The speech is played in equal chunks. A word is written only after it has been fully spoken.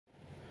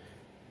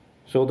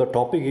So the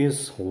topic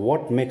is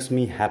what makes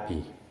me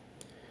happy.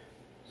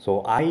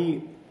 So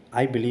I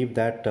believe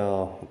that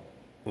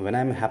when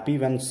I'm happy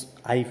when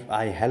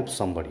I help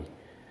somebody,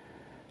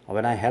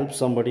 when I help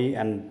somebody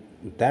and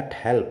that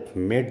help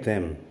made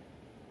them,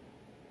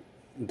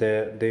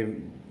 they they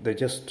they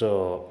just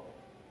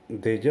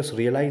they just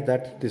realize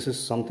that this is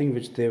something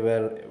which they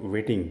were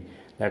waiting,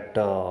 that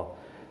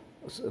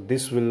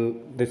this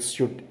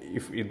should,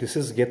 if this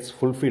is gets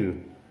fulfilled,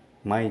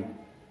 my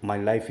my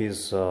life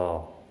is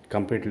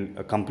completely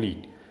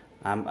complete.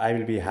 I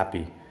will be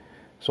happy.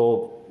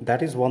 So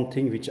that is one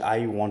thing which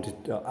I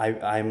wanted.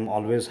 I'm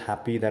always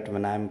happy that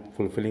when I'm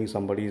fulfilling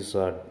somebody's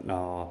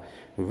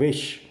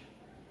wish,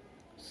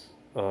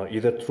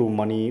 either through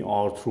money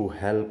or through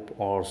help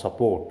or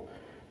support.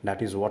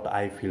 That is what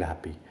I feel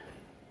happy.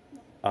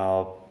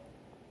 Uh,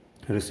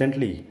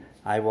 Recently,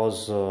 I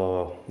was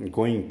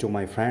going to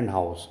my friend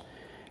house,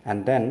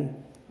 and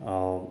then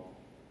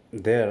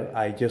there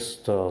I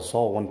just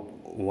saw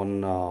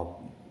one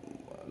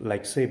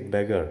like say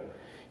beggar.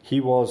 He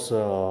was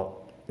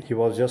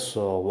just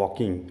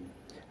walking,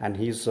 and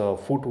his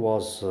foot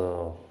was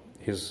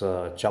his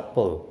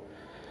chappal.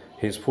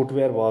 His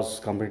footwear was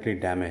completely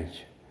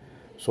damaged.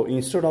 So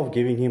instead of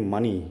giving him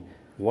money,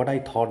 what I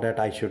thought that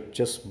I should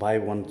just buy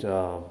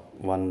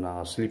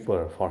one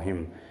slipper for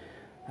him,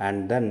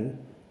 and then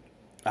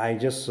I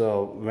just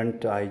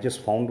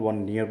found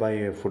one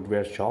nearby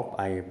footwear shop.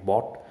 I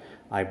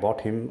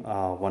bought him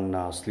one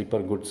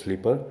good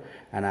slipper,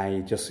 and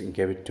I just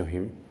gave it to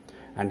him,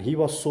 and he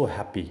was so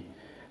happy.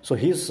 So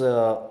his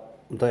the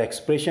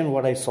expression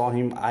what I saw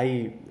him,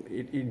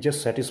 it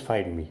just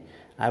satisfied me.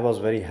 I was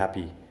very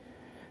happy.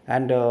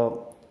 And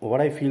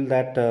what I feel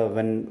that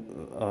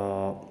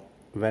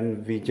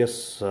when we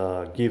just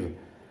give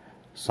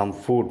some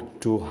food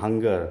to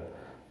hunger,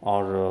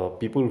 or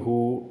people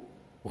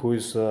who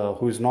is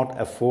not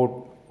afford,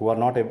 who are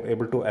not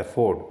able to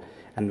afford,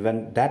 and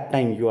when that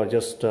time you are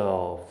just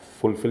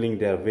fulfilling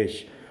their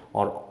wish,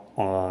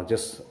 or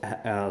just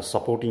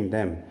supporting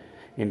them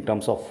in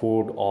terms of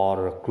food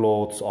or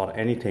clothes or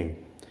anything,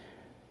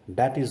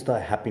 that is the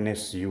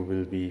happiness you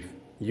will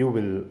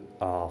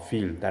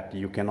feel, that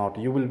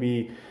you will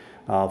be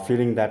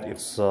feeling that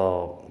it's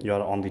you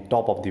are on the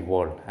top of the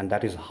world. And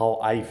that is how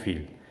I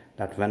feel,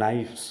 that when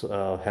I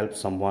help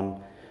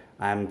someone,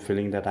 I am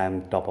feeling that I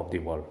am top of the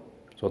world.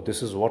 So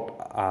this is what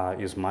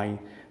is my,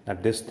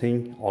 that this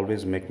thing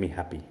always make me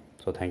happy.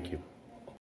 So thank you.